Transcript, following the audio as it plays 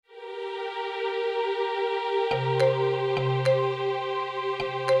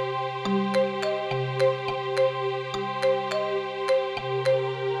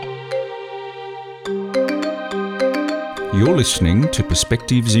You're listening to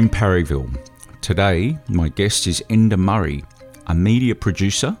Perspectives in Parryville. Today, my guest is Enda Murray, a media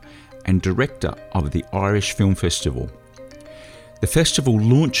producer and director of the Irish Film Festival. The festival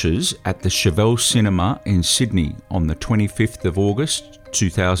launches at the Chevelle Cinema in Sydney on the 25th of August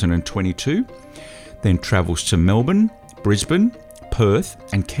 2022, then travels to Melbourne, Brisbane,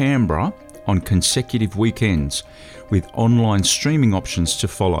 Perth and Canberra on consecutive weekends, with online streaming options to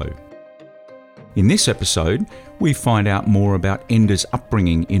follow. In this episode, we find out more about Enda's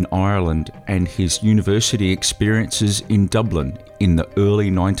upbringing in Ireland and his university experiences in Dublin in the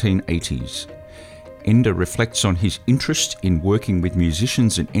early 1980s. Enda reflects on his interest in working with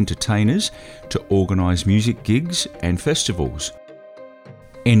musicians and entertainers to organise music gigs and festivals.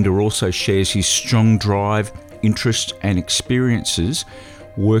 Enda also shares his strong drive, interest and experiences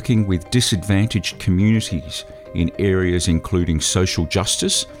working with disadvantaged communities in areas including social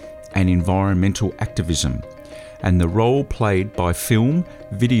justice and environmental activism, and the role played by film,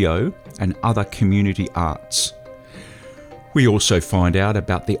 video and other community arts. We also find out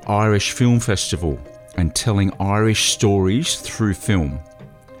about the Irish Film Festival and telling Irish stories through film.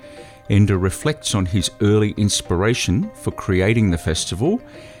 Enda reflects on his early inspiration for creating the festival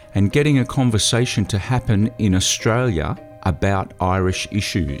and getting a conversation to happen in Australia about Irish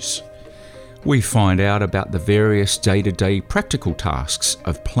issues. We find out about the various day-to-day practical tasks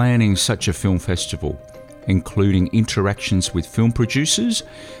of planning such a film festival, including interactions with film producers,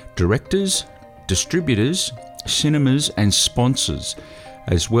 directors, distributors, cinemas and sponsors,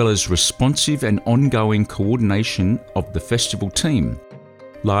 as well as responsive and ongoing coordination of the festival team,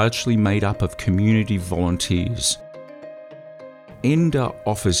 largely made up of community volunteers. Enda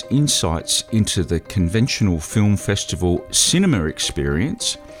offers insights into the conventional film festival cinema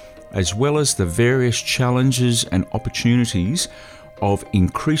experience, as well as the various challenges and opportunities of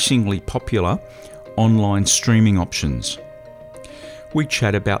increasingly popular online streaming options. We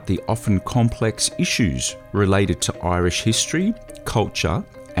chat about the often complex issues related to Irish history, culture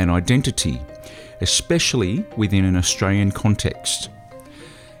and identity, especially within an Australian context.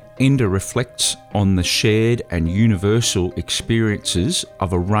 Enda reflects on the shared and universal experiences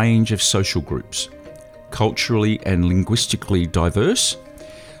of a range of social groups, culturally and linguistically diverse,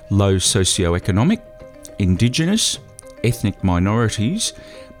 low socioeconomic, Indigenous, ethnic minorities,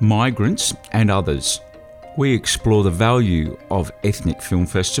 migrants and others. We explore the value of ethnic film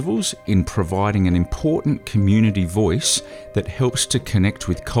festivals in providing an important community voice that helps to connect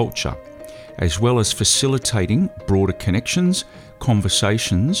with culture, as well as facilitating broader connections,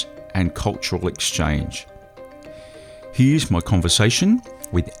 conversations and cultural exchange. Here's my conversation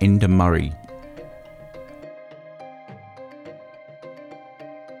with Enda Murray.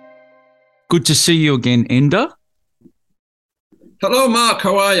 Good to see you again, Enda. Hello, Mark.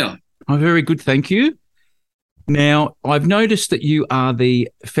 How are you? I'm very good, thank you. Now, I've noticed that you are the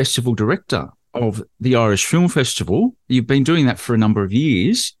festival director of the Irish Film Festival. You've been doing that for a number of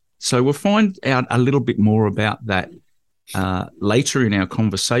years. So we'll find out a little bit more about that later in our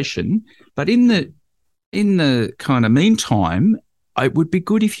conversation. But in the kind of meantime, it would be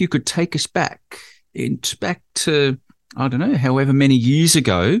good if you could take us back to, I don't know, however many years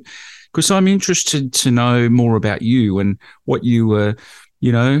ago, because I'm interested to know more about you and what you were,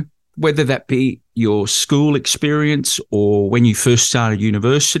 whether that be your school experience or when you first started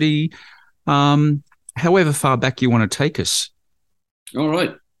university, however far back you want to take us. All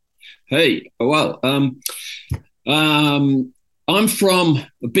right. Hey, well, I'm from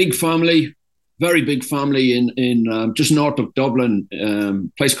a big family, very big family in just north of Dublin,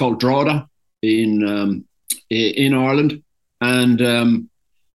 place called Drogheda in Ireland. And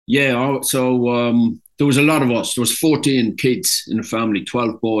there was a lot of us. There was 14 kids in the family,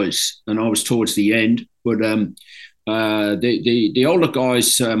 12 boys, and I was towards the end. But the older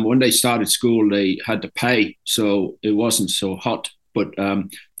guys, when they started school, they had to pay, so it wasn't so hot. But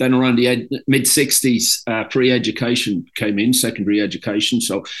then around the mid-60s, free education came in, secondary education.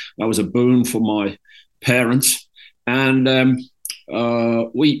 So that was a boon for my parents. And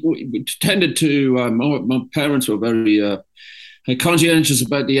we tended to, my parents were very conscientious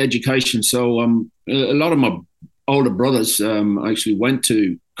about the education. So a lot of my older brothers actually went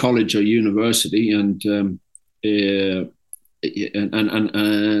to college or university, and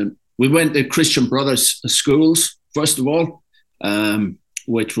we went to Christian Brothers schools first of all,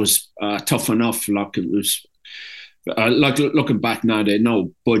 which was tough enough. Like it was, like looking back now, they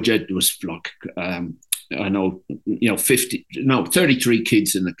no budget. It was like I know, 33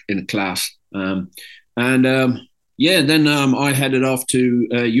 kids in a class. And then I headed off to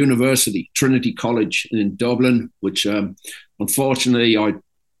university, Trinity College in Dublin, which unfortunately I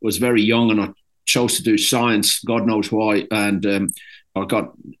was very young and I chose to do science, God knows why. And I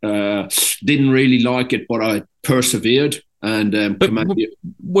didn't really like it, but I persevered. And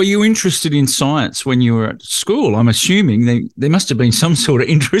were you interested in science when you were at school? I'm assuming there must have been some sort of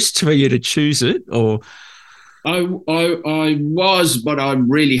interest for you to choose it, or I was, but I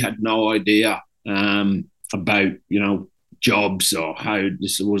really had no idea about jobs or how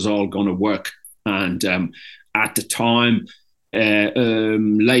this was all going to work. And at the time,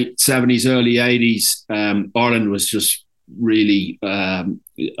 late 70s, early 80s, Ireland was just really on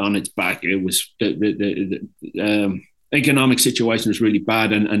its back. It was the economic situation was really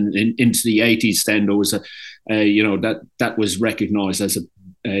bad, and into the 80s, then there was that was recognised as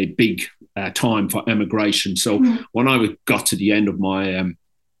a big time for emigration. So when I got to the end of my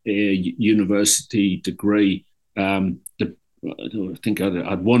university degree, I think I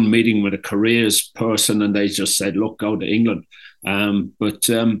had one meeting with a careers person, and they just said, "Look, go to England." But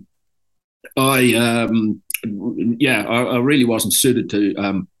I really wasn't suited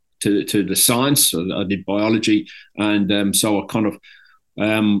to the science. So I did biology, and so I kind of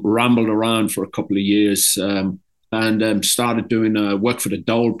rambled around for a couple of years, and started doing work for the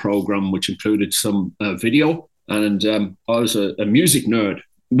Dole program, which included some video. And I was a music nerd.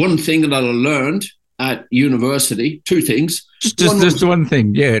 One thing that I learned at university, two things. Just one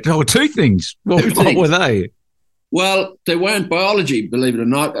thing, yeah. Oh, two things. What were they? Well, they weren't biology, believe it or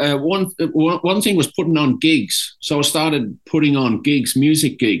not. One thing was putting on gigs. So I started putting on gigs,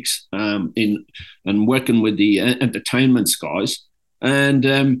 music gigs, and working with the entertainment guys. And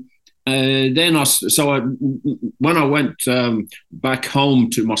then when I went back home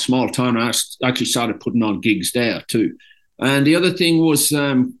to my small town, I actually started putting on gigs there too. And the other thing was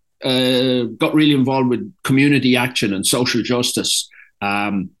got really involved with community action and social justice.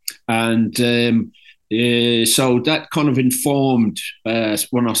 So that kind of informed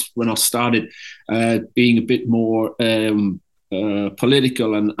when I started being a bit more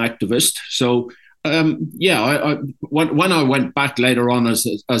political and activist. So when I went back later on as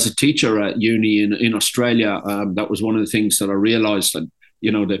a teacher at uni in Australia, that was one of the things that I realised that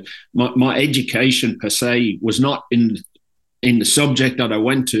that my education per se was not in the subject that I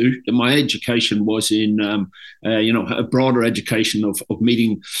went to. My education was in a broader education of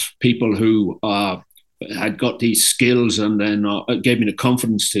meeting people who had got these skills, and then gave me the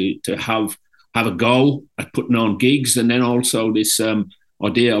confidence to have a go at putting on gigs, and then also this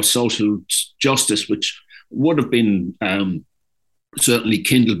idea of social justice, which would have been certainly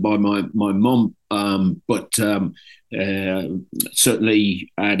kindled by my mum, but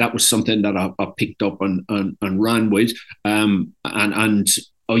certainly that was something that I picked up and ran with, my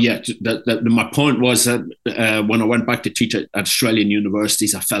point was that when I went back to teach at Australian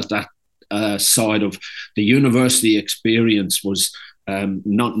universities, I felt that side of the university experience was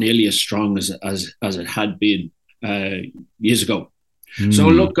not nearly as strong as it had been years ago. So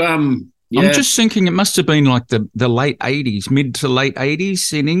look, I'm just thinking it must have been like the late 80s, mid to late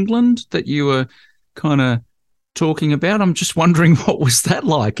 80s in England that you were kind of talking about. I'm just wondering, what was that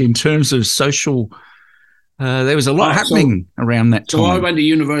like in terms of social? There was a lot happening around that time. So I went to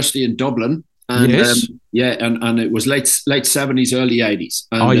university in Dublin. And, yes. And it was late 70s, early 80s.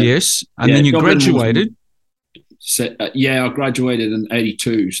 And, yes. And then you Dublin graduated. I graduated in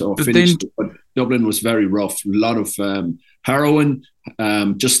 82. So I finished. But Dublin was very rough. A lot of heroin,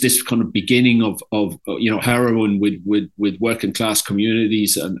 just this kind of beginning of heroin with working class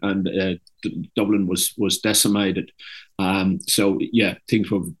communities, and Dublin was decimated. So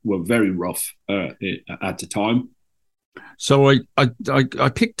things were very rough at the time. So I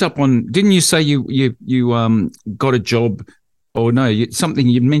picked up on. Didn't you say you got a job, or no? Something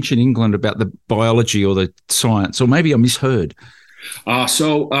you mentioned England about the biology or the science, or maybe I misheard.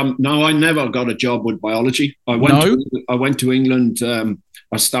 No, I never got a job with biology. I went to England.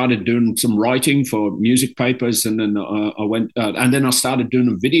 I started doing some writing for music papers, and then I went, and then I started doing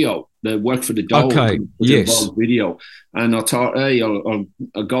a video. The work for the Dole. Okay. Yes. Video, and I thought, hey, I'll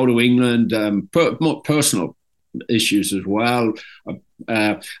go to England. More personal issues as well,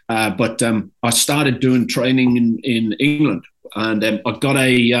 but I started doing training in England, and I got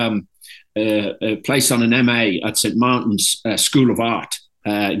a place on an MA at St Martin's School of Art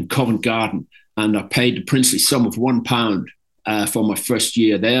in Covent Garden, and I paid the princely sum of £1 for my first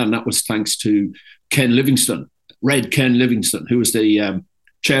year there, and that was thanks to Ken Livingstone, Red Ken Livingstone, who was the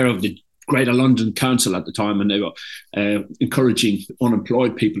chair of the Greater London Council at the time, and they were encouraging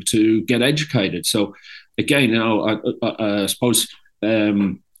unemployed people to get educated. So again, I suppose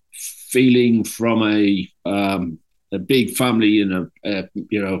feeling from a big family in a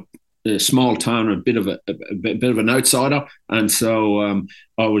small town, a bit of an outsider, and so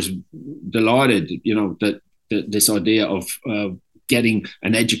I was delighted, that this idea of getting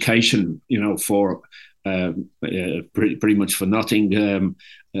an education, for pretty much for nothing.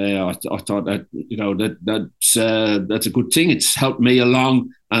 I thought that that's a good thing. It's helped me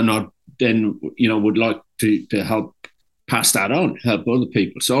along, and I then would like to help pass that on, help other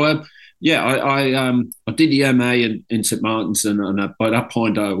people. So I did the MA in St Martin's, and by that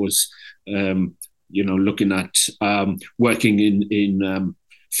point I was looking at working in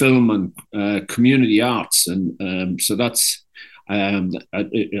film and community arts, and so that's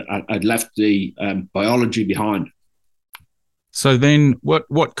I'd left the biology behind. So then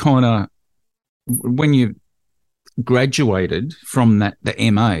what kind of, when you graduated from the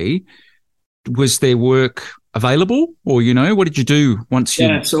MA, was there work available, or what did you do once you?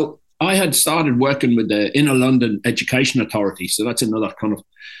 Yeah, so I had started working with the Inner London Education Authority, so that's another kind of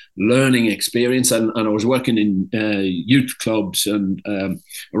learning experience, and I was working in youth clubs and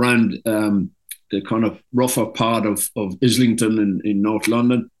around the kind of rougher part of Islington in North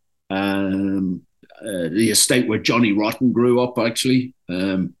London, the estate where Johnny Rotten grew up, actually,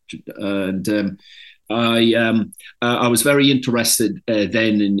 and I was very interested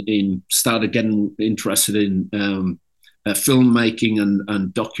then in started getting interested in filmmaking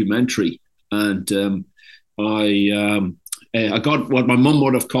and documentary, and I got what my mum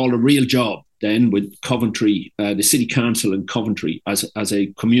would have called a real job then with Coventry, the City Council in Coventry, as a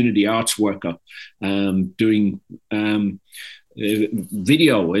community arts worker, doing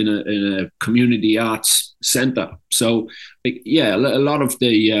video in a community arts centre. So, yeah, a lot of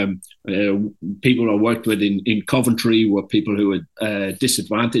the people I worked with in Coventry were people who were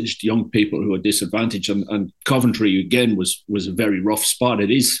disadvantaged, young people who were disadvantaged, and Coventry again was a very rough spot. It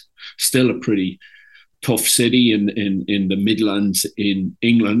is still a pretty tough city in the Midlands in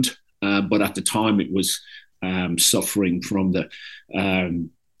England. But at the time, it was suffering from the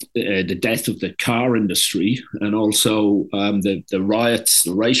death of the car industry, and also the riots,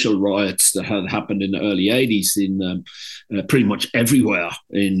 the racial riots that had happened in the early 80s in pretty much everywhere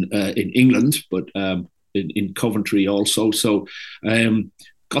in England, but in Coventry also. So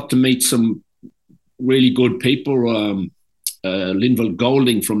got to meet some really good people. Linval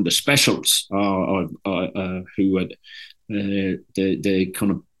Golding from the Specials, who had the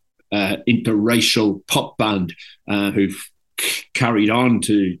kind of interracial pop band, who've carried on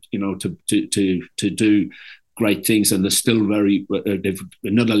to do great things, and they're still very they've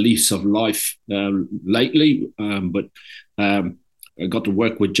another lease of life lately. But I got to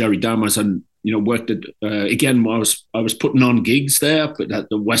work with Jerry Dammers, and worked at again. I was putting on gigs there, but at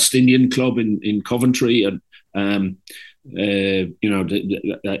the West Indian Club in Coventry, and again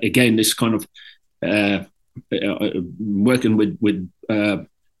this kind of working with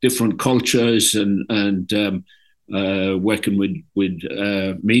different cultures and working with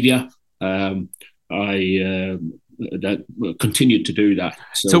media. I that continued to do that.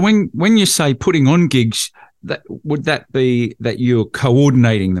 So when you say putting on gigs, would that be that you're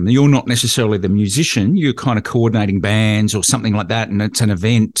coordinating them? You're not necessarily the musician. You're kind of coordinating bands or something like that, and it's an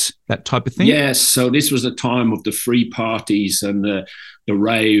event, that type of thing? Yes. So this was the time of the free parties and the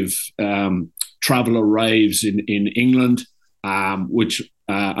rave, traveller raves in England, which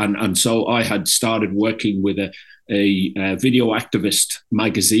and so I had started working with a video activist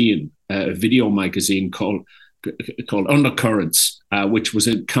magazine, a video magazine called Undercurrents, which was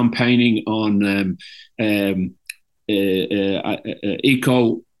campaigning on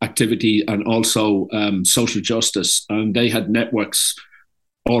eco activity and also social justice. And they had networks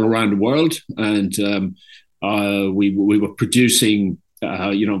all around the world, and we were producing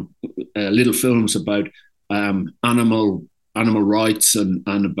little films about animal rights and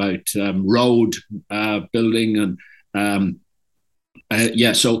about road building and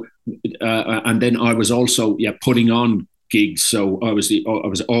so and then I was also putting on gigs. So I was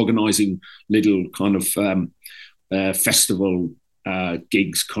organising little kind of festival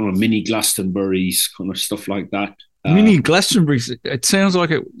gigs, kind of mini Glastonbury's, kind of stuff like that. Mini Glastonbury's. It sounds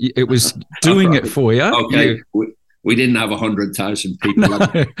like it was doing it for you. Okay. Yeah. We didn't have 100,000 people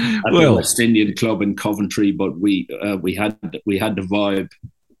at the West Indian Club in Coventry, but we had the vibe.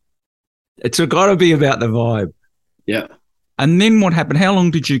 It's got to be about the vibe. Yeah. And then what happened? How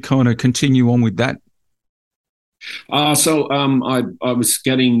long did you kind of continue on with that? So I was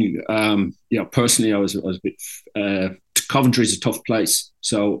getting personally I was a bit Coventry's a tough place.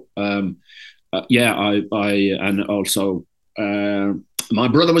 So I and also my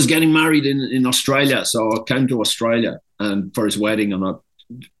brother was getting married in Australia, so I came to Australia and for his wedding, and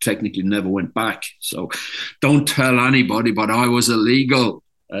technically never went back. So don't tell anybody, but I was illegal.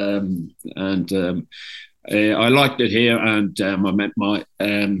 I liked it here, and I met my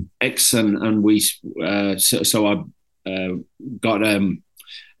ex, and we. So I got a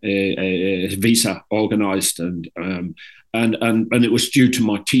visa organised, and it was due to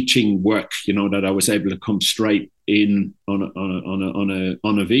my teaching work, that I was able to come straight in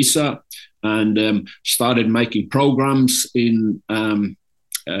on a visa, and started making programs in.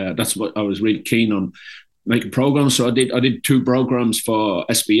 That's what I was really keen on, making programs. So I did 2 programs for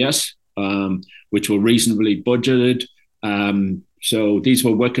SBS. Which were reasonably budgeted. So these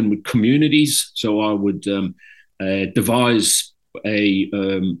were working with communities. So I would devise a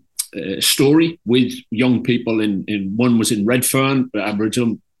story with young people. In one was in Redfern, the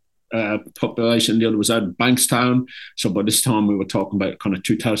Aboriginal population. The other was out in Bankstown. So by this time we were talking about kind of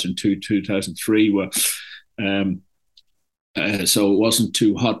 2002, 2003, where so it wasn't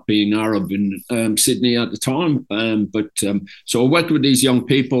too hot being Arab in Sydney at the time. So I worked with these young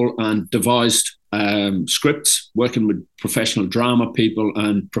people and devised scripts, working with professional drama people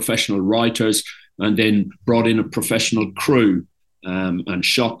and professional writers, and then brought in a professional crew and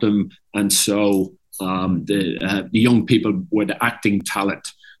shot them. And so the young people were the acting talent.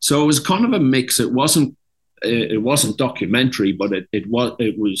 So it was kind of a mix. It wasn't documentary, but it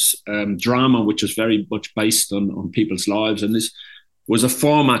was drama, which was very much based on people's lives. And this was a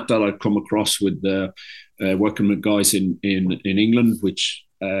format that I'd come across with working with guys in England, which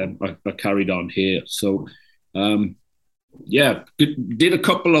I carried on here. So did a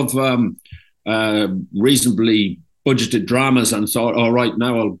couple of reasonably budgeted dramas, and thought, all right,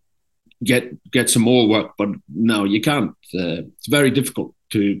 now I'll get some more work. But no, you can't. It's very difficult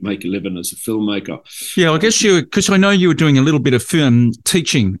to make a living as a filmmaker. Yeah, I guess because I know you were doing a little bit of film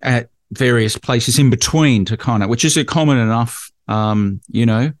teaching at various places in between to kind of, which is a common enough,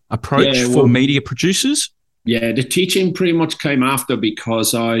 approach for media producers. Yeah, the teaching pretty much came after,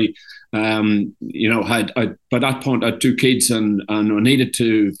 because I had by that point I had 2 kids and I needed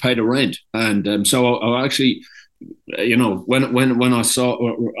to pay the rent, and so I actually, when I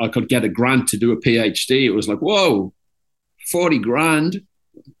saw I could get a grant to do a PhD, it was like, whoa, 40 grand.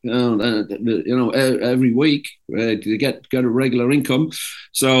 Every week to get a regular income.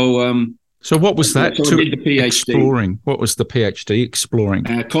 So what was that? So I did the PhD. Exploring. What was the PhD exploring?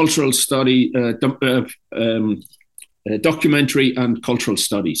 Cultural study, documentary and cultural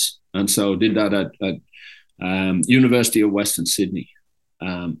studies. And so did that at University of Western Sydney.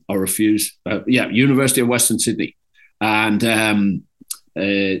 I refused. University of Western Sydney. And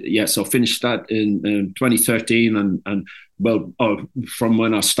so finished that in 2013, and from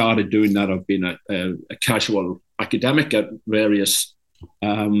when I started doing that, I've been a casual academic at various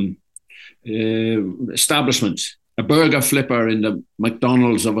establishments. A burger flipper in the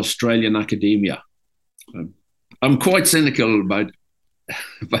McDonald's of Australian academia. I'm quite cynical about.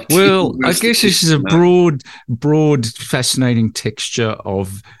 Well, I guess this is a broad, fascinating texture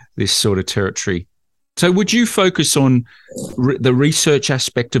of this sort of territory. So would you focus on the research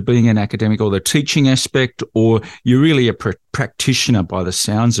aspect of being an academic, or the teaching aspect, or you're really a practitioner by the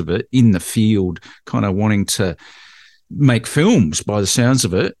sounds of it in the field, kind of wanting to make films by the sounds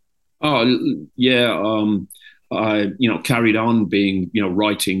of it? Oh, yeah. I, carried on being,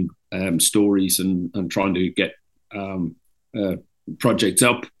 writing stories and trying to get projects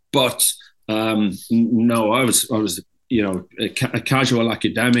up. But no, I was, a casual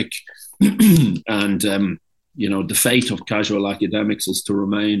academic. And the fate of casual academics is to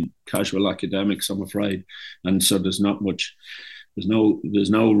remain casual academics, I'm afraid. And so there's no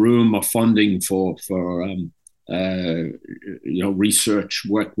room or funding for research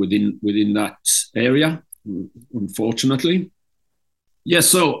work within that area, unfortunately. Yeah,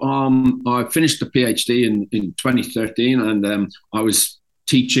 so I finished the PhD in 2013, and I was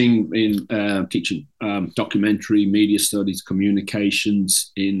teaching documentary, media studies,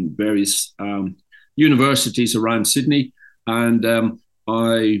 communications in various universities around Sydney. And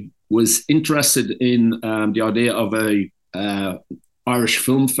I was interested in the idea of a Irish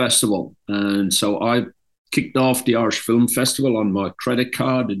Film Festival. And so I kicked off the Irish Film Festival on my credit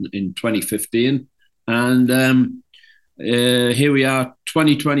card in 2015. And here we are,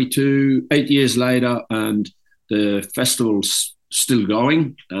 2022, 8 years later, and the festival's still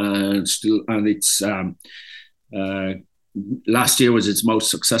going, and it's last year was its most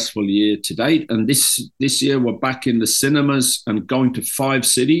successful year to date, and this year we're back in the cinemas and going to 5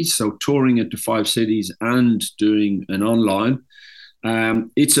 cities, so touring into 5 cities and doing an online.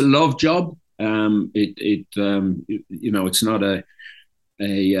 It's a love job. It's not a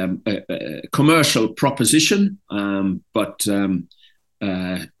commercial proposition, but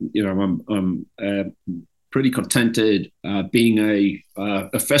I'm pretty contented being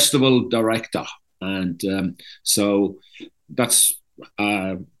a festival director, and so that's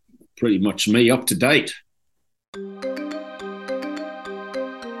pretty much me up to date.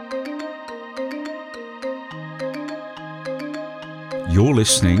 You're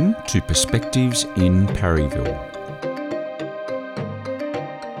listening to Perspectives in Parryville.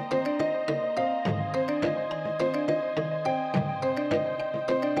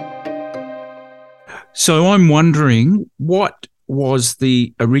 So I'm wondering, what was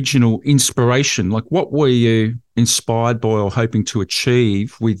the original inspiration? Like, what were you inspired by or hoping to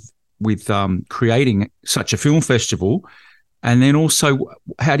achieve with creating such a film festival? And then also,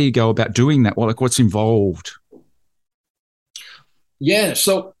 how do you go about doing that? Well, like, what's involved? Yeah,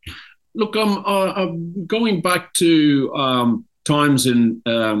 so look, I'm going back to times in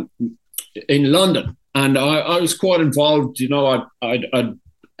London, and I was quite involved. You know,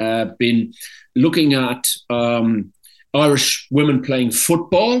 I'd been looking at Irish women playing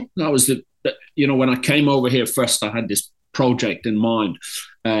football. That was when I came over here first, I had this project in mind,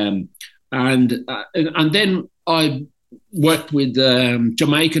 and then I worked with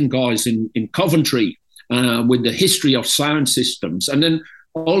Jamaican guys in Coventry. With the history of sound systems. And then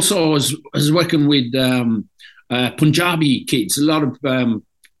also I was working with Punjabi kids, a lot of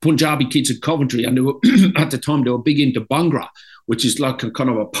Punjabi kids in Coventry. And they were, at the time, they were big into Bhangra, which is like a kind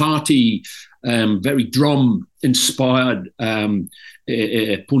of a party, very drum-inspired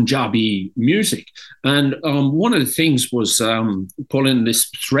Punjabi music. And one of the things was pulling this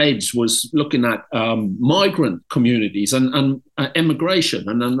threads was looking at migrant communities and immigration.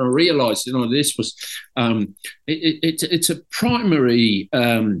 And then I realized, this was, it's a primary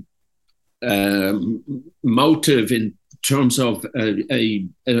motive in terms of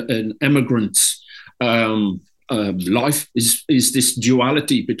an immigrant's life is this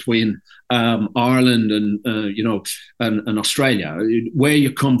duality between Ireland and Australia, where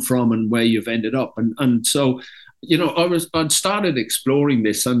you come from and where you've ended up, and so I'd started exploring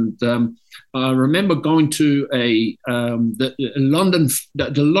this, and I remember going to the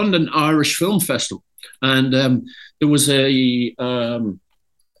London Irish Film Festival, and there was a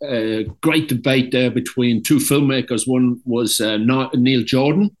great debate there between two filmmakers. One was Neil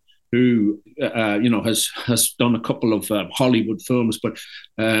Jordan, who has done a couple of Hollywood films, but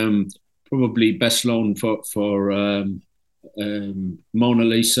probably best known for Mona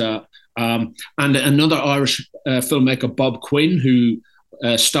Lisa, and another Irish filmmaker, Bob Quinn, who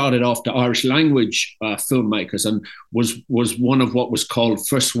started off the Irish language filmmakers and was one of what was called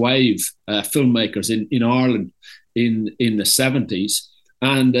first wave filmmakers in Ireland in the 70s.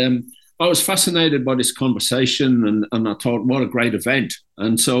 And I was fascinated by this conversation, and I thought, what a great event.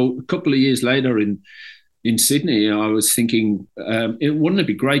 And so a couple of years later in Sydney, I was thinking, wouldn't it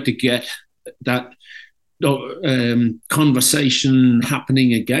be great to get that conversation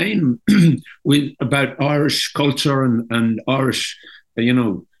happening again about Irish culture and Irish,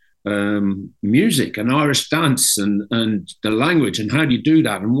 music and Irish dance and the language, and how do you do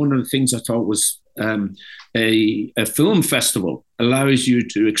that? And one of the things I thought was a film festival allows you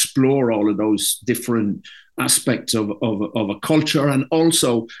to explore all of those different aspects of a culture, and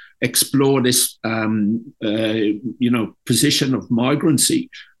also explore this position of migrancy,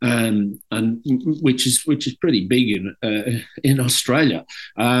 and which is pretty big in Australia,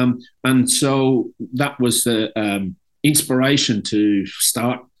 and so that was the inspiration to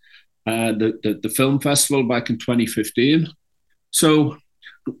start the film festival back in 2015. So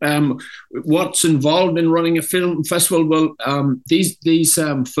what's involved in running a film festival? Well, these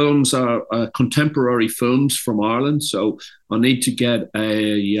films are contemporary films from Ireland, so I need to get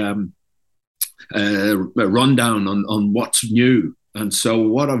a rundown on what's new. And so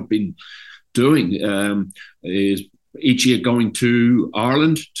what I've been doing is each year going to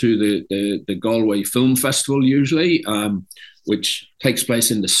Ireland to the Galway Film Festival usually, which takes place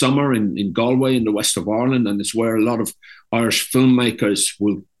in the summer in Galway in the west of Ireland, and it's where a lot of Irish filmmakers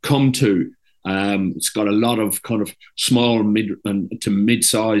will come to. It's got a lot of kind of small to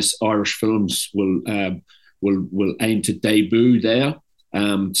mid-sized Irish films will aim to debut there.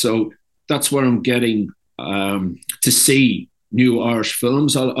 So that's where I'm getting to see new Irish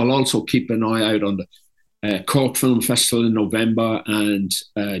films. I'll also keep an eye out on the Cork Film Festival in November and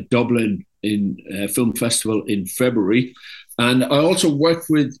Dublin Film Festival in February. And I also work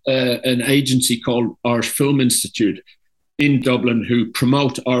with an agency called Irish Film Institute in Dublin, who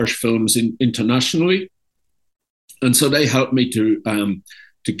promote Irish films internationally. And so they helped me to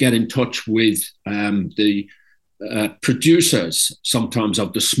get in touch with the producers, sometimes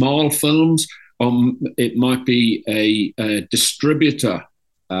of the small films, it might be a distributor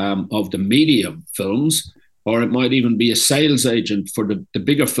of the medium films, or it might even be a sales agent for the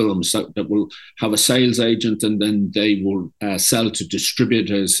bigger films that will have a sales agent, and then they will sell to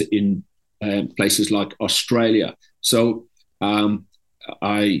distributors in places like Australia. So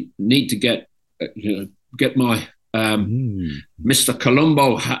I need to get my Mr.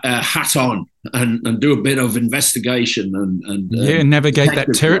 Columbo hat on and do a bit of investigation and navigate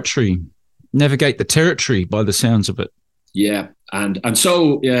that territory. Navigate the territory by the sounds of it. Yeah, and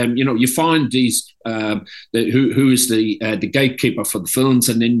so you find these who is the gatekeeper for the films,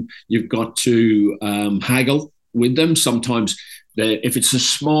 and then you've got to haggle with them. Sometimes if it's a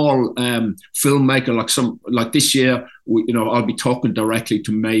small filmmaker like this year, I'll be talking directly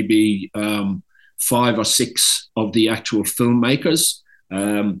to maybe 5 or 6 of the actual filmmakers.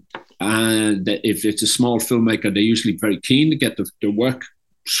 And if it's a small filmmaker, they're usually very keen to get the work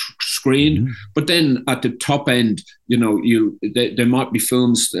screened. Mm-hmm. But then at the top end, there might be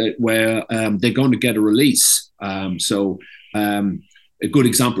films where they're going to get a release. So a good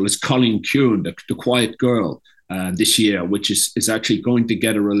example is Colleen Kuhn, the Quiet Girl, this year, which is actually going to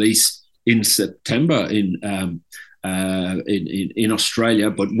get a release in September in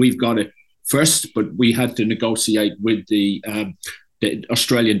Australia. But we've got it first, but we had to negotiate with the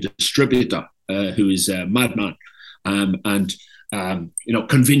Australian distributor, who is Madman, and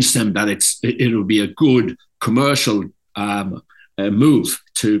convince them that it'll be a good commercial move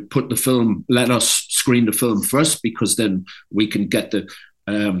to put the film, let us screen the film first, because then we can get the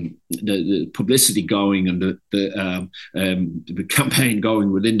publicity going and the campaign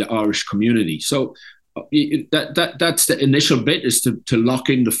going within the Irish community. So that's the initial bit, is to lock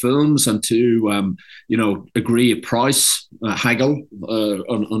in the films and to agree a price, haggle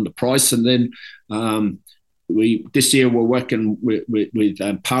on the price, and then this year we're working with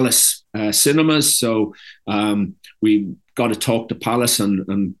Palace Cinemas, so we got to talk to Palace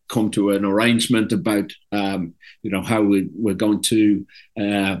and come to an arrangement about how we're going to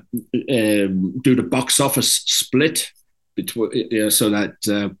do the box office split between, so that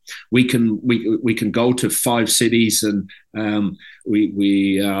we can go to 5 cities, and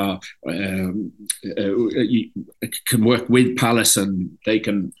we can work with Palace, and they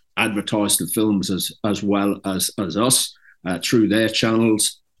can advertise the films as well as us through their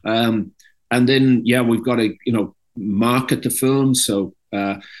channels, and then we've got to market the films. So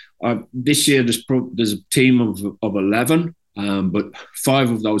this year there's a team of 11, but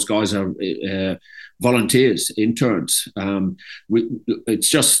 5 of those guys are volunteers, interns. It's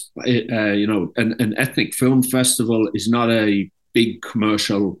just an ethnic film festival is not a big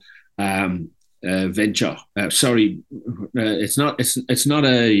commercial venture. It's not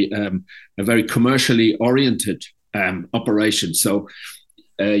a very commercially oriented operation. So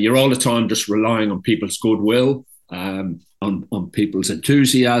you're all the time just relying on people's goodwill, on people's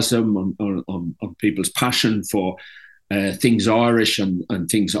enthusiasm, on people's passion for things Irish and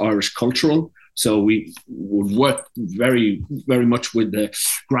things Irish cultural. So we would work very, very much with the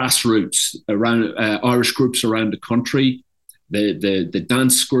grassroots around Irish groups around the country. The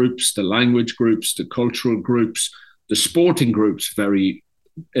dance groups, the language groups, the cultural groups, the sporting groups, very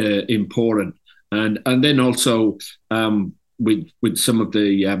important, and then also with some of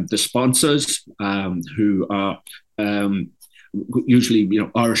the sponsors who are usually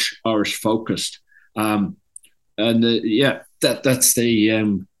Irish focused, and that's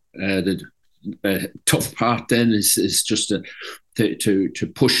the tough part. Then is just to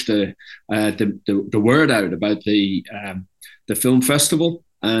push the word out about the film festival,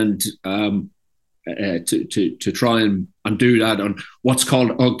 and to try and do that on what's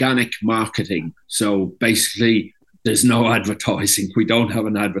called organic marketing. So basically, there's no advertising. We don't have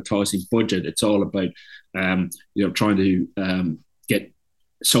an advertising budget. It's all about trying to get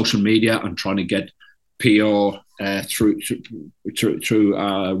social media and trying to get PR through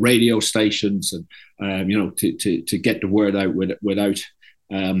radio stations, and to get the word out without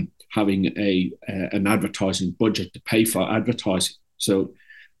having an advertising budget to pay for advertising. So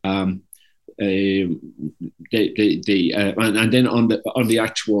and then on the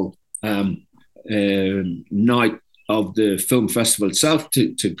actual night of the film festival itself,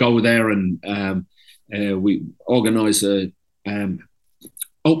 to go there, and we organise a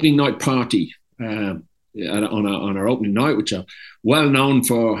opening night party on our opening night, which are well known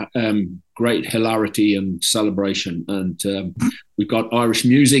for great hilarity and celebration. And we've got Irish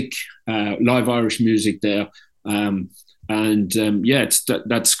music, live Irish music there. That's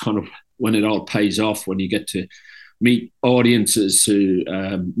kind of when it all pays off, when you get to meet audiences, who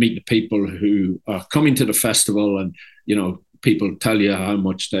meet the people who are coming to the festival, and people tell you how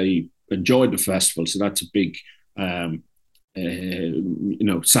much they enjoyed the festival. So that's a big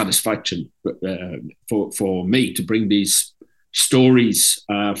satisfaction for me to bring these stories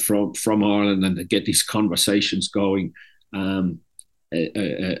from Ireland and to get these conversations going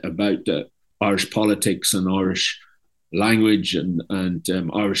about Irish politics and Irish language and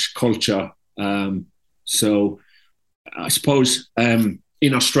Irish culture. So I suppose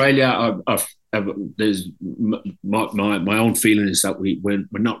in Australia, there's my own feeling is that we're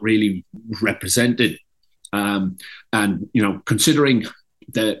not really represented, and considering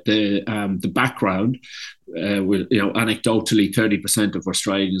the background, with anecdotally 30% of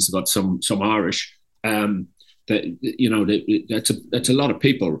Australians have got some Irish. That's a lot of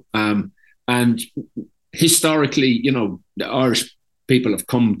people, and historically, the Irish people have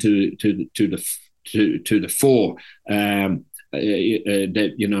come to the fore.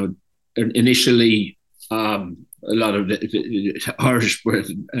 Initially, a lot of the Irish were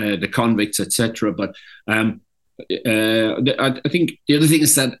the convicts, etc. But I think the other thing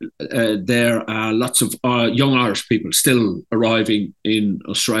is that there are lots of young Irish people still arriving in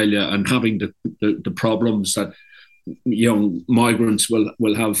Australia and having the problems that young migrants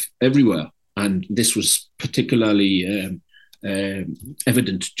will have everywhere. And this was particularly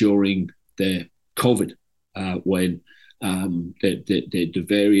evident during the COVID, when the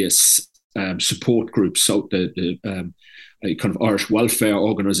various support groups, so the kind of Irish welfare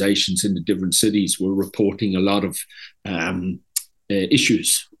organisations in the different cities were reporting a lot of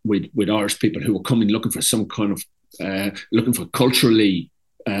issues with Irish people who were coming looking for some kind of looking for culturally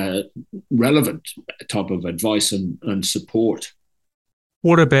relevant type of advice and support.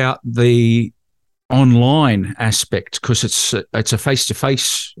 What about the online aspect? Because it's a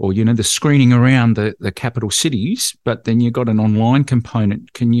face-to-face, or the screening around the capital cities, but then you've got an online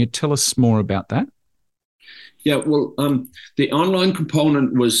component. Can you tell us more about that? Yeah, well, the online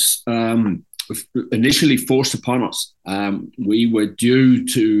component was initially forced upon us. We were due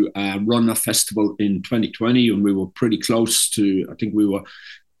to run a festival in 2020, and we were pretty close to, I think we were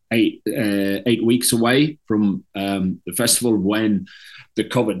 8 weeks away from the festival when the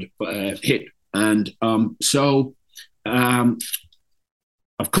COVID hit. And so, of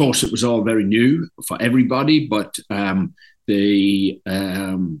course, it was all very new for everybody, but the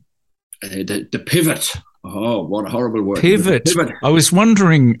pivot. Oh, what a horrible word. Pivot. I was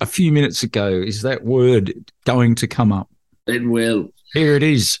wondering a few minutes ago, is that word going to come up? It will. Here it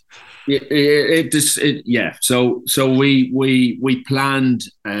is. Yeah. So we planned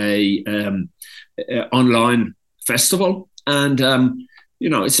a online festival, and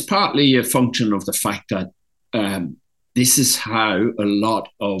it's partly a function of the fact that this is how a lot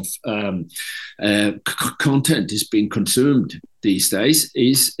of content is being consumed these days,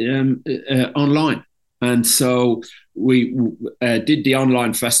 is online. And so we did the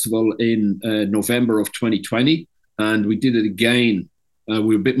online festival in November of 2020, and we did it again. We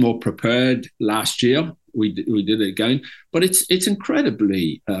were a bit more prepared last year. We did it again, but it's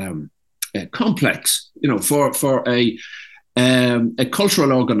incredibly complex. For a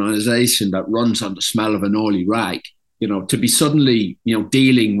cultural organisation that runs on the smell of an oily rag, to be suddenly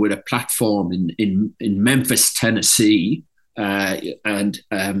dealing with a platform in Memphis, Tennessee. And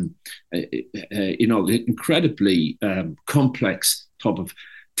incredibly complex type of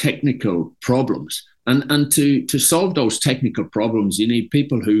technical problems, and to solve those technical problems, you need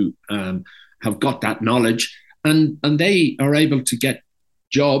people who have got that knowledge, and they are able to get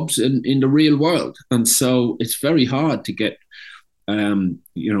jobs in the real world. And so it's very hard to get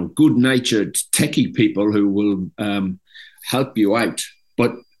good-natured techie people who will help you out.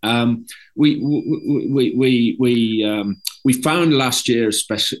 But we found last year,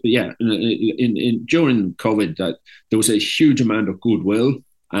 especially, during COVID, that there was a huge amount of goodwill,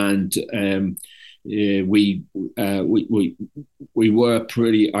 and we were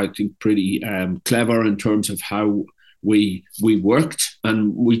pretty clever in terms of how we worked,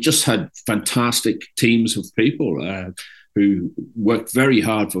 and we just had fantastic teams of people who worked very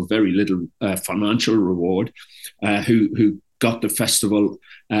hard for very little financial reward, who got the festival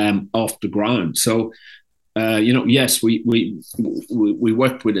off the ground. So, yes, we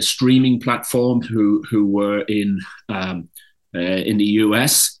worked with a streaming platform who were in the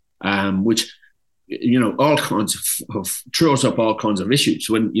US, which all kinds of throws up all kinds of issues.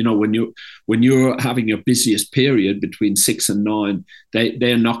 When you're having your busiest period between 6 and 9,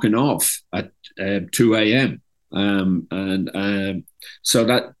 they're knocking off at 2 a.m. So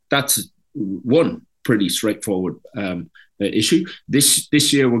that's one pretty straightforward issue.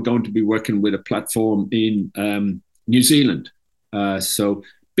 This year we're going to be working with a platform in New Zealand, so a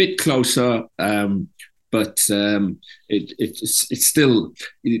bit closer, but it's still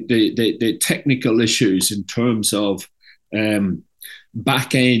the technical issues in terms of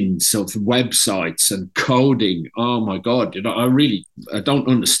back ends of websites and coding. Oh my God, I don't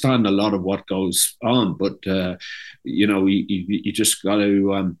understand a lot of what goes on, but you just got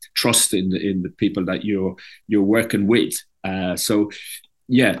to trust in the people that you're working with. So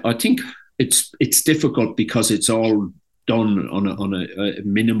yeah, I think it's difficult because it's all done on a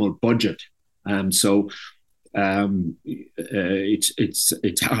minimal budget, so it's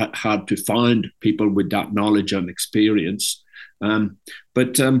hard to find people with that knowledge and experience.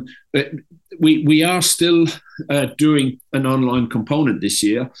 But we are still doing an online component this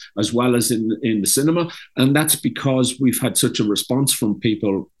year, as well as in the cinema, and that's because we've had such a response from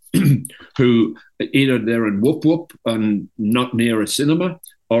people who either they're in Whoop Whoop and not near a cinema,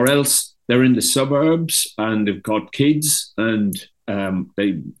 or else they're in the suburbs and they've got kids and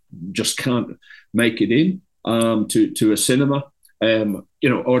they just can't make it in to a cinema.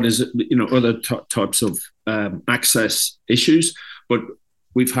 Or there's other types of access issues, but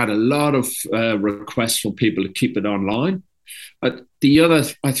we've had a lot of requests from people to keep it online. The other,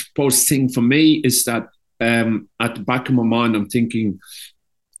 I suppose, thing for me is that at the back of my mind, I'm thinking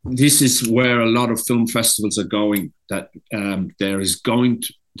this is where a lot of film festivals are going. That there is going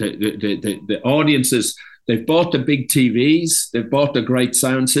to the audiences. They've bought the big TVs, they've bought the great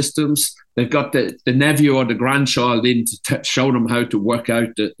sound systems, they've got the nephew or the grandchild in to show them how to work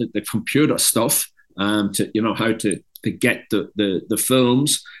out the computer stuff, how to get the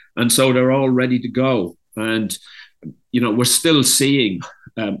films, and so they're all ready to go. And we're still seeing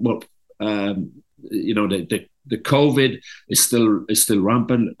the COVID is still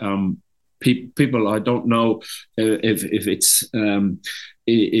rampant. People, I don't know if it's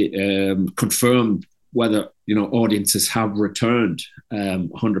confirmed whether audiences have returned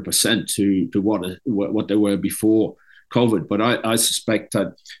 100% to what they were before COVID. But I suspect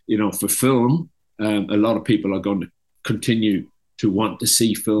that for film, a lot of people are going to continue to want to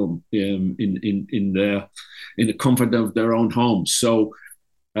see film in the comfort of their own homes. So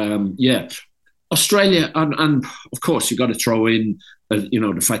Australia, and of course you got to throw in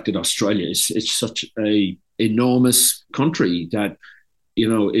the fact that Australia is such a enormous country that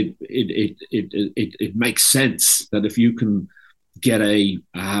it makes sense that if you can get a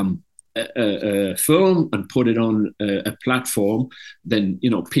film and put it on a platform, then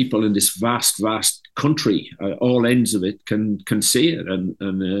people in this vast country, all ends of it, can see it, and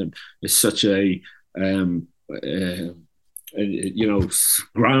it's such a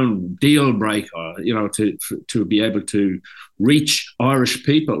ground deal breaker, to be able to reach Irish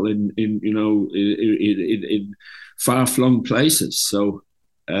people in far-flung places. So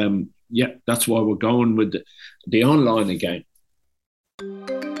that's why we're going with the online again.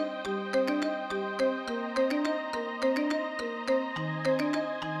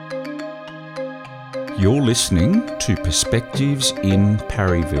 You're listening to Perspectives in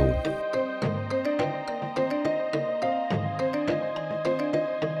Parryville.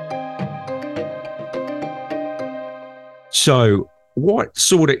 So what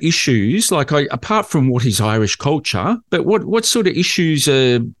sort of issues, apart from what is Irish culture, but what sort of issues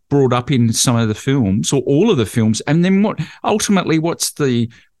are brought up in some of the films, or all of the films? And then what's the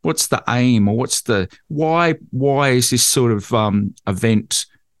aim, or why is this sort of event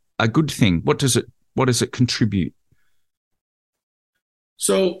a good thing? What does it contribute?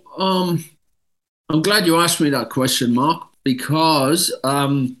 So I'm glad you asked me that question, Mark, because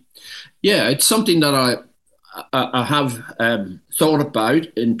it's something that I have thought about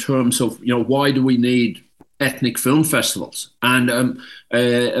in terms of why do we need ethnic film festivals? And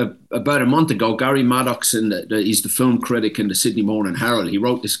about a month ago, Gary Maddox, he's the film critic in the Sydney Morning Herald, he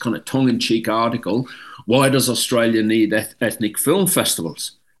wrote this kind of tongue-in-cheek article, "Why does Australia need ethnic film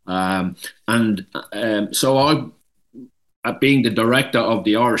festivals?" So I, being the director of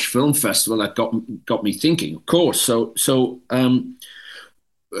the Irish Film Festival, that got me thinking, of course. So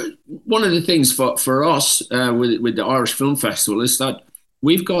one of the things for us with the Irish Film Festival is that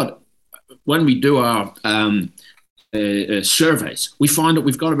we've got, when we do our surveys, we find that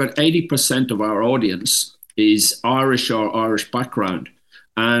we've got about 80% of our audience is Irish or Irish background.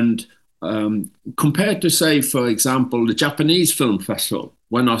 And compared to, say, for example, the Japanese Film Festival,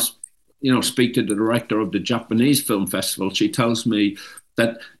 when I speak to the director of the Japanese Film Festival, she tells me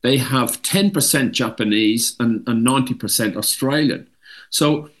that they have 10% Japanese and 90% Australian.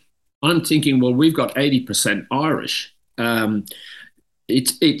 So I'm thinking, well, we've got 80% Irish.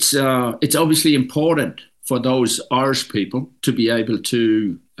 It's obviously important for those Irish people to be able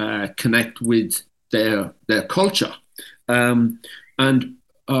to connect with their culture, and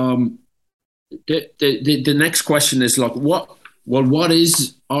the next question is like, what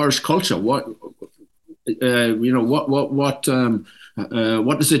is Irish culture? What what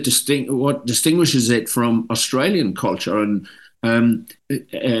does it what distinguishes it from Australian culture? And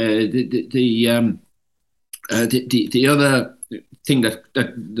the other thing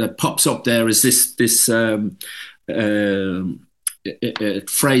that pops up there is this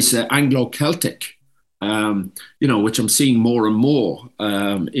phrase, Anglo-Celtic, which I'm seeing more and more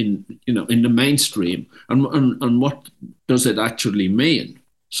in the mainstream, and what does it actually mean?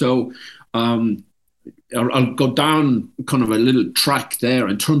 So I'll go down kind of a little track there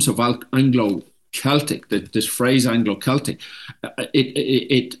in terms of Anglo-Celtic. This phrase Anglo-Celtic,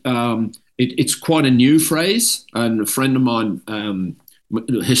 it's quite a new phrase, and a friend of mine,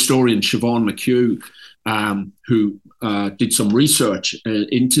 historian Siobhan McHugh, who did some research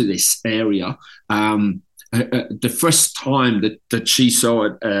into this area. The first time that she saw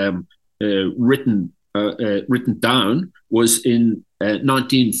it written down was in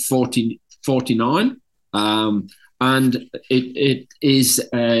 1949, and it is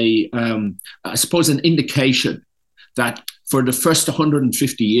I suppose, an indication that for the first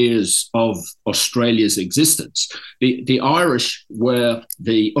 150 years of Australia's existence, the Irish were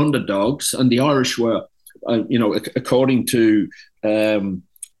the underdogs, and the Irish were, according to a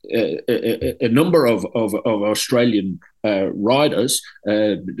number of Australian writers,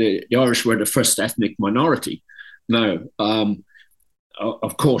 the Irish were the first ethnic minority. Now,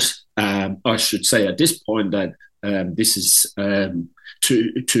 of course, I should say at this point that this is to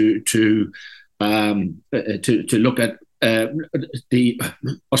look at the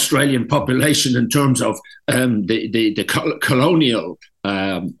Australian population in terms of the colonial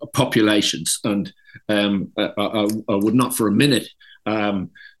populations, and I would not for a minute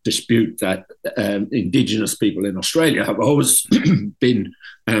dispute that Indigenous people in Australia have always been,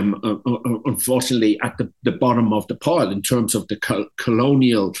 unfortunately, at the bottom of the pile in terms of the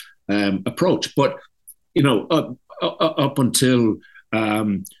colonial approach. But up until up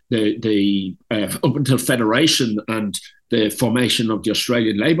until Federation and the formation of the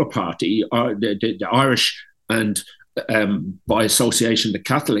Australian Labor Party, the Irish and by association the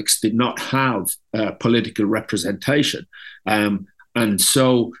Catholics did not have political representation, and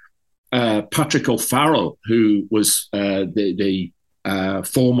so Patrick O'Farrell, who was the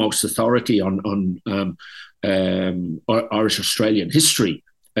foremost authority on Irish Australian history,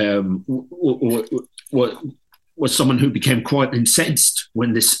 was someone who became quite incensed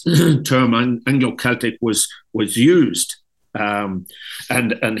when this term Anglo-Celtic was used, and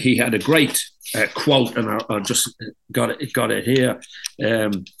he had a great quote, and I just got it here.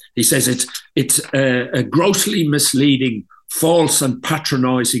 He says it's a grossly misleading, false and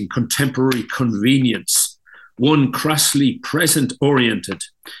patronising contemporary convenience, one crassly present-oriented.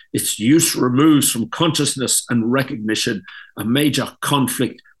 Its use removes from consciousness and recognition a major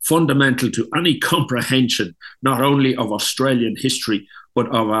conflict fundamental to any comprehension, not only of Australian history, but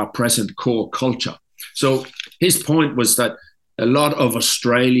of our present core culture. So his point was that a lot of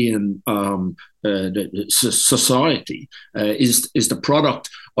Australian society is the product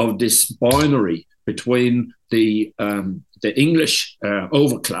of this binary between the English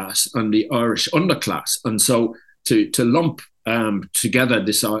overclass and the Irish underclass. And so to lump together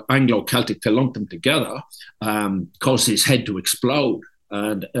this Anglo-Celtic, to lump them together, caused his head to explode.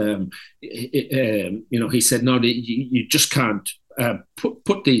 And he said, no, you just can't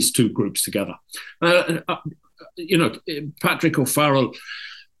put these two groups together. Patrick O'Farrell,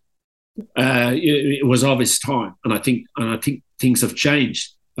 it was of his time, and I think things have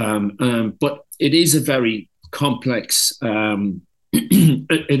changed. But it is a very complex.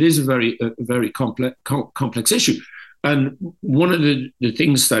 It is a very complex issue. And one of the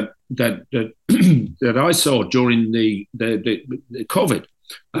things that I saw during the COVID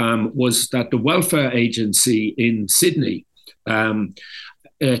was that the welfare agency in Sydney talked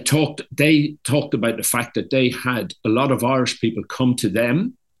about the fact that they had a lot of Irish people come to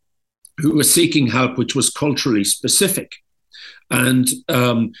them who were seeking help, which was culturally specific, and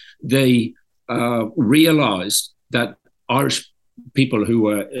they realised that Irish people who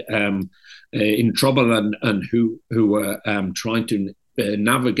were in trouble and who were trying to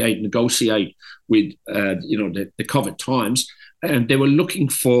negotiate with the COVID times, and they were looking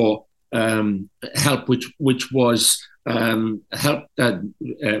for help, which was help that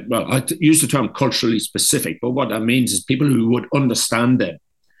I use the term culturally specific, but what that means is people who would understand them.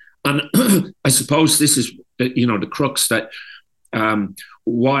 And I suppose this is the crux, that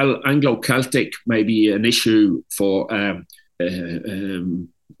while Anglo-Celtic may be an issue for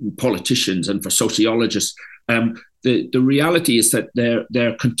politicians and for sociologists, the reality is that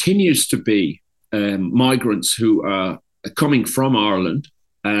there continues to be migrants who are coming from Ireland.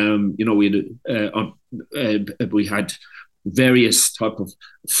 We had various type of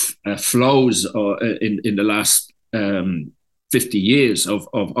flows in the last 50 years of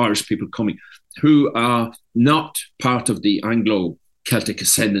Irish people coming who are not part of the Anglo-Celtic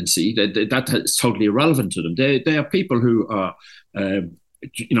ascendancy. That is totally irrelevant to them. They are people who are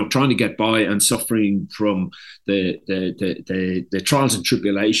trying to get by and suffering from the trials and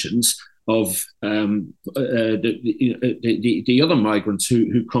tribulations of the other migrants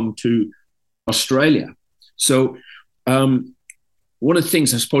who come to Australia. So one of the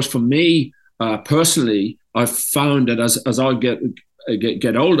things, I suppose, for me personally, I've found that as I get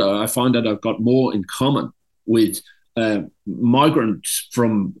older, I find that I've got more in common with migrants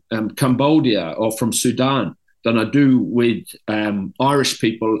from Cambodia or from Sudan than I do with Irish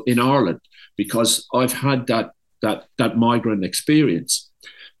people in Ireland, because I've had that migrant experience.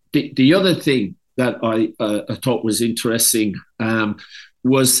 The other thing that I thought was interesting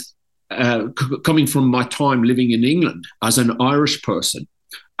was coming from my time living in England as an Irish person.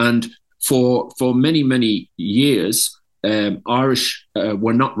 And for many, many years, Irish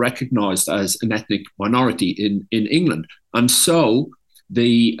were not recognised as an ethnic minority in England. And so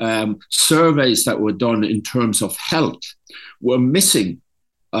the surveys that were done in terms of health were missing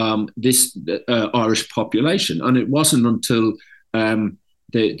this Irish population. And it wasn't until the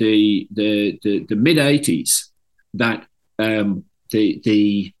mid-80s that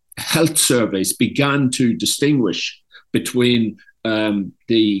the health surveys began to distinguish between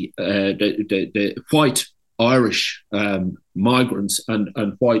the white Irish migrants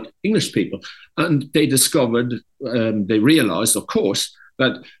and white English people. And they discovered, they realized, of course,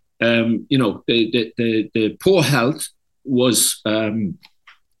 that the poor health was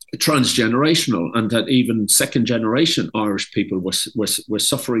transgenerational, and that even second generation Irish people were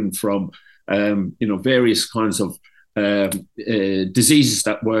suffering from various kinds of diseases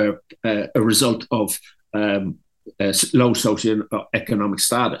that were a result of low socioeconomic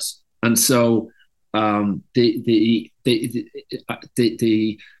status. And so the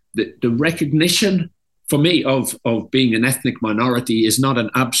recognition for me of being an ethnic minority is not an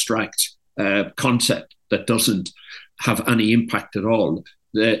abstract concept that doesn't have any impact at all.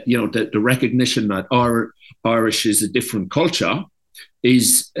 The recognition that Irish is a different culture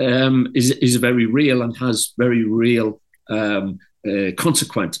is very real and has very real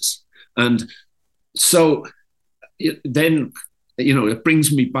consequences. And so then, it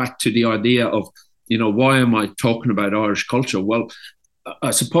brings me back to the idea of, why am I talking about Irish culture? Well,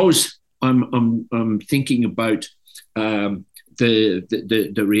 I suppose I'm thinking about the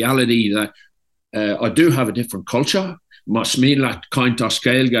reality that I do have a different culture. Mas míle caint as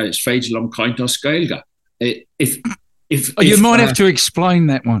Gaeilge is féidir caint as Gaeilge. You might have to explain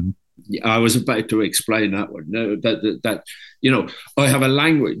that one. I was about to explain that one. That I have a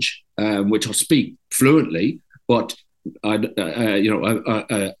language which I speak fluently, but I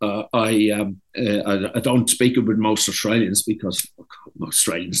don't speak it with most Australians, because most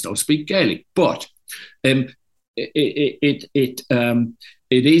Australians don't speak Gaelic. But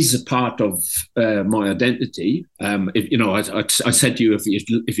it is a part of my identity. I said to you,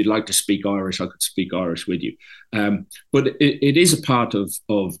 if you'd like to speak Irish, I could speak Irish with you. But it is a part of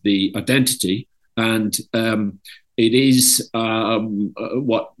the identity, and it is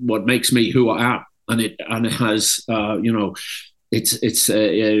what makes me who I am. And it has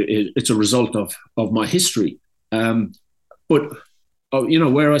it's a result of my history. But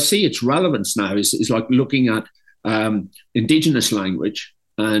where I see its relevance now is like looking at Indigenous language,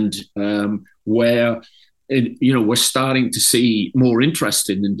 and where we're starting to see more interest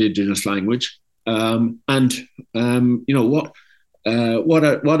in Indigenous language, what are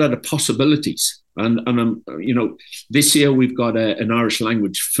the possibilities? And this year we've got an Irish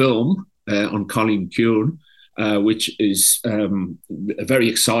language film on Colleen McEwen, which is a very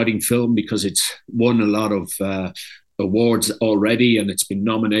exciting film because it's won a lot of awards already, and it's been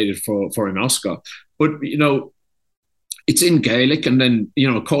nominated for an Oscar. But it's in Gaelic, and then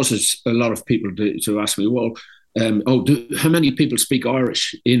it causes a lot of people to ask me, well, how many people speak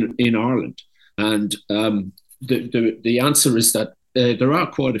Irish in Ireland? And the answer is that there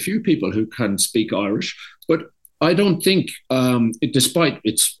are quite a few people who can speak Irish, but I don't think, despite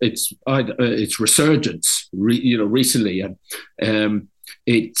its resurgence, recently,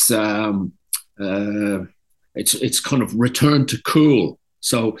 it's kind of returned to cool.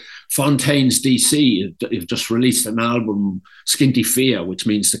 So Fontaines DC have just released an album, Skinty Fia, which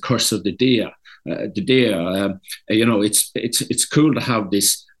means the curse of the deer. It's cool to have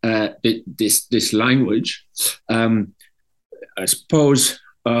this this language. I suppose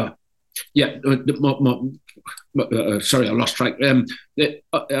Yeah, sorry, I lost track.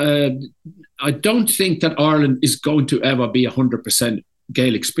 I don't think that Ireland is going to ever be 100%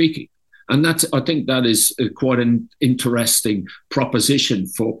 Gaelic speaking. And I think that is quite an interesting proposition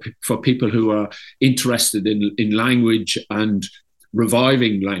for people who are interested in language and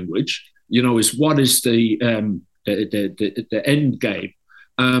reviving language. Is what is the end game?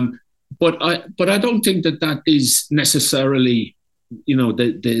 But I don't think that is necessarily the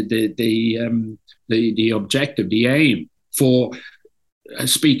objective, the aim for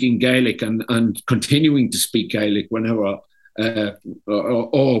speaking Gaelic and continuing to speak Gaelic whenever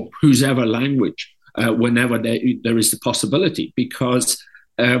or whose ever language whenever there is the possibility, because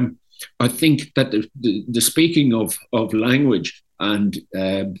I think that the speaking of language and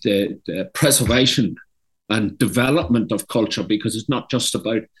the preservation and development of culture, because it's not just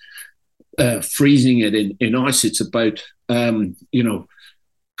about freezing it in ice, it's about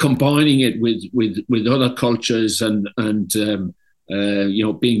combining it with other cultures and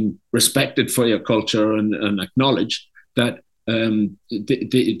being respected for your culture and acknowledged that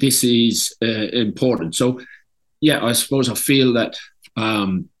this is important. So, yeah, I suppose I feel that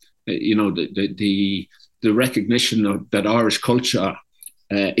the recognition that Irish culture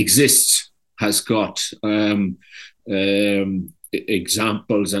exists has got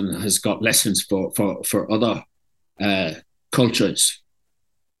examples and has got lessons for other cultures.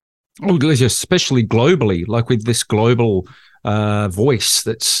 Oh, especially globally, like with this global voice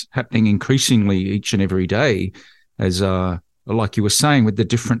that's happening increasingly each and every day, as like you were saying, with the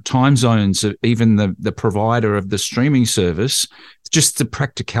different time zones, even the provider of the streaming service, just the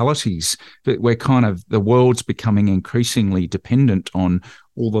practicalities that the world's becoming increasingly dependent on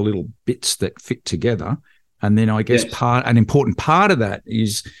all the little bits that fit together. And then I guess an important part of that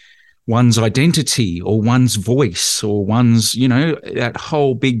is one's identity or one's voice or one's, that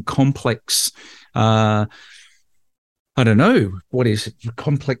whole big complex, I don't know, what is it,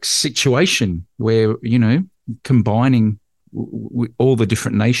 complex situation where, combining all the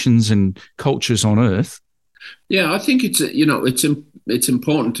different nations and cultures on Earth. Yeah, I think it's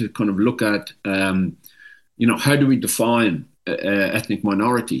important to kind of look at, how do we define ethnic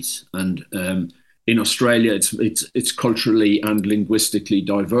minorities? And in Australia, it's culturally and linguistically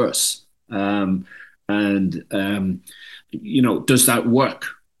diverse. Does that work?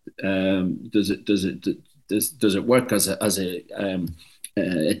 Does it work as a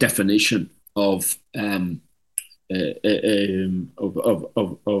definition of a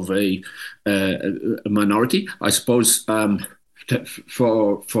minority? I suppose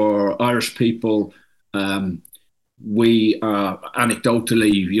for Irish people, we are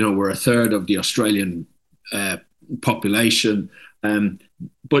anecdotally, we're a third of the Australian population,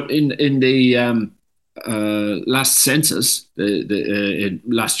 but in the last census, the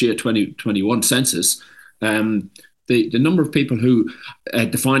last year 2021 census, the number of people who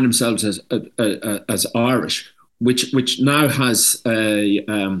define themselves as Irish, which now has a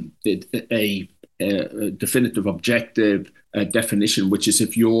definitive objective definition, which is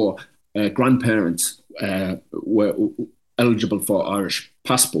if your grandparents were eligible for Irish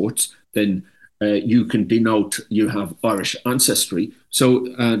passports, then you can denote you have Irish ancestry. So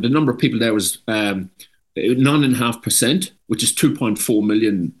the number of people there was 9.5%, which is 2.4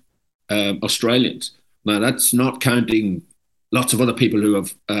 million Australians. Now, that's not counting lots of other people who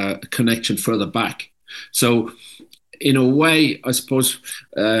have a connection further back. So in a way, I suppose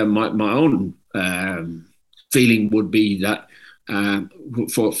my own feeling would be that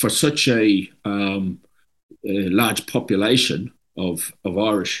for such a large population of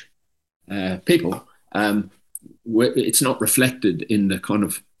Irish people, it's not reflected in the kind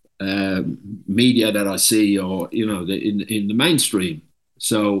of media that I see, or in the mainstream.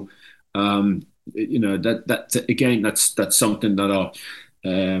 So that again, that's something that I'll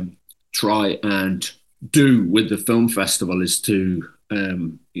try and do with the film festival, is to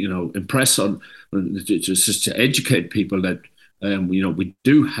impress on, just to educate people that we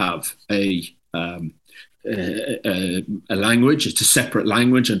do have a language. It's a separate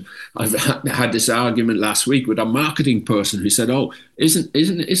language, and I've had this argument last week with a marketing person who said, "Oh, isn't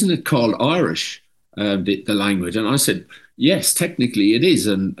it called Irish, the language?" And I said, "Yes, technically it is,"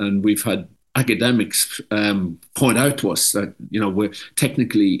 and we've had academics point out to us that we're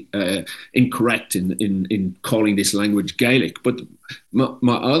technically incorrect in calling this language Gaelic. But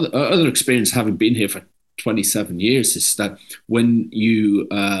my other experience, having been here for 27 years, is that when you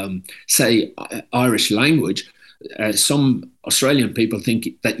say Irish language, some Australian people think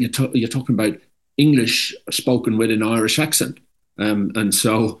that you're talking about English spoken with an Irish accent, and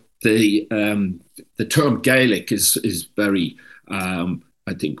so the term Gaelic is very, I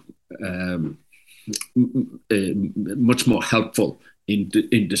think, much more helpful in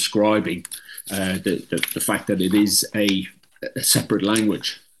describing the fact that it is a separate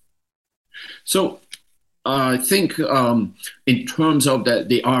language. So I think in terms of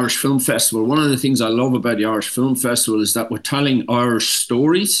the Irish Film Festival, one of the things I love about the Irish Film Festival is that we're telling Irish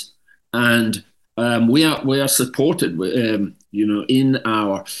stories, and we are supported, in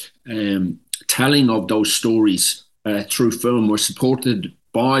our telling of those stories through film. We're supported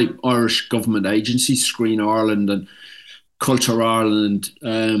by Irish government agencies, Screen Ireland and Culture Ireland,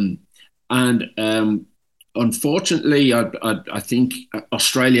 and unfortunately, I think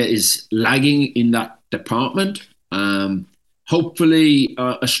Australia is lagging in that department. Hopefully,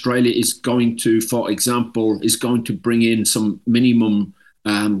 Australia is going to, for example, bring in some minimum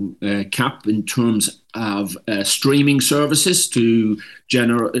cap in terms of streaming services to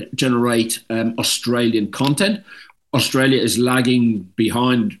generate Australian content. Australia is lagging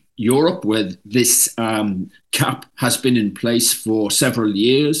behind Europe, where this cap has been in place for several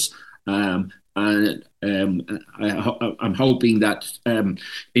years. And I'm hoping that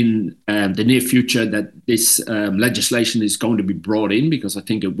in the near future that this legislation is going to be brought in, because I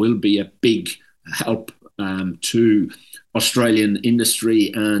think it will be a big help to Australian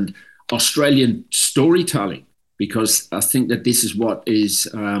industry and Australian storytelling, because I think that this is what is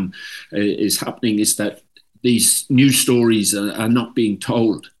happening, is that these new stories are not being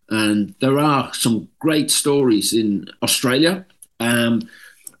told. And there are some great stories in Australia,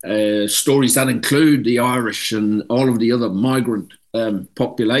 stories that include the Irish and all of the other migrant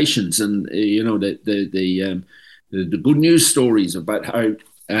populations, and the good news stories about how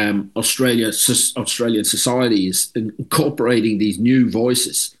Australian society is incorporating these new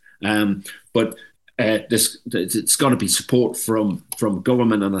voices. But it's got to be support from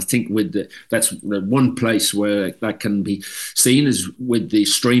government, and I think that's the one place where that can be seen is with the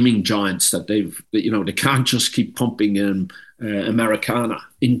streaming giants, that they can't just keep pumping Americana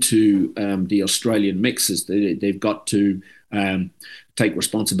into the Australian mixes. They've got to take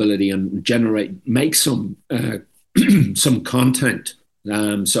responsibility and make some some content.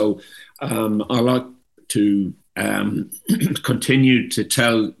 So I like to continue to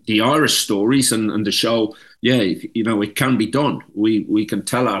tell the Irish stories and to show, it can be done. We can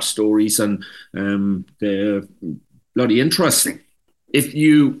tell our stories, and they're bloody interesting. If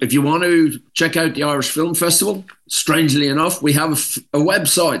you want to check out the Irish Film Festival, strangely enough, we have a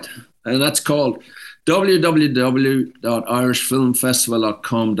website, and that's called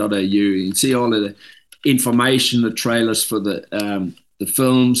www.irishfilmfestival.com.au. You can see all of the information, the trailers for the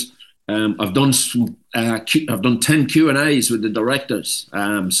films. I've done 10 Q&As with the directors,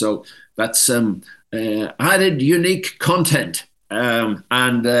 so that's added unique content. Our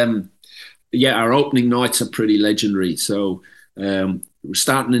opening nights are pretty legendary. So we're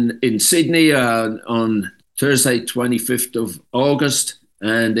starting in Sydney on Thursday, 25th of August,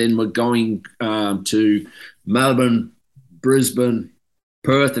 and then we're going to Melbourne, Brisbane,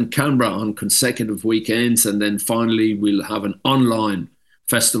 Perth and Canberra on consecutive weekends, and then finally we'll have an online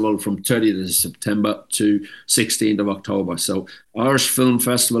festival from 30th of September to 16th of October. So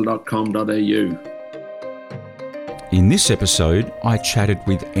irishfilmfestival.com.au. In this episode, I chatted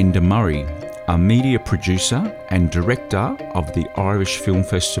with Enda Murray, a media producer and director of the Irish Film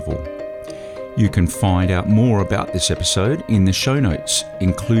Festival. You can find out more about this episode in the show notes,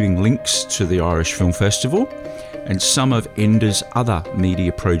 including links to the Irish Film Festival and some of Enda's other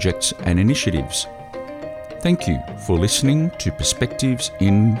media projects and initiatives. Thank you for listening to Perspectives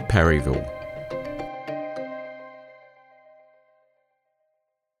in Parryville.